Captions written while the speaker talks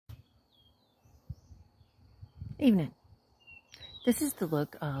Evening. This is the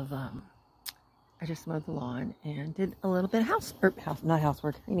look of, I just mowed the lawn and did a little bit of not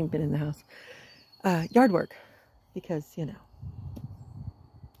housework, I ain't even been in the house, yard work, because, you know,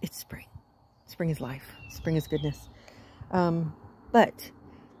 it's spring. Spring is life. Spring is goodness. But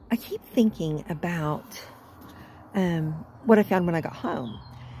I keep thinking about what I found when I got home,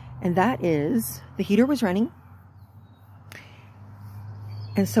 and that is the heater was running,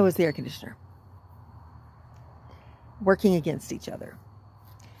 and so is the air conditioner, working against each other.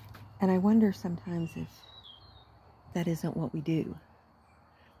 And I wonder sometimes if that isn't what we do,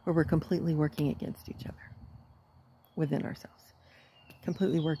 where we're completely working against each other within ourselves,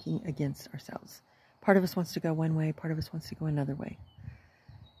 completely working against ourselves. Part of us wants to go one way, part of us wants to go another way.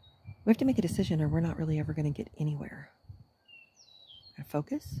 We have to make a decision or we're not really ever going to get anywhere. We gotta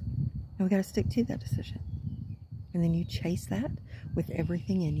focus, and we got to stick to that decision. And then you chase that with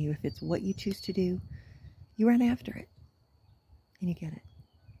everything in you. If it's what you choose to do, you run after it and you get it.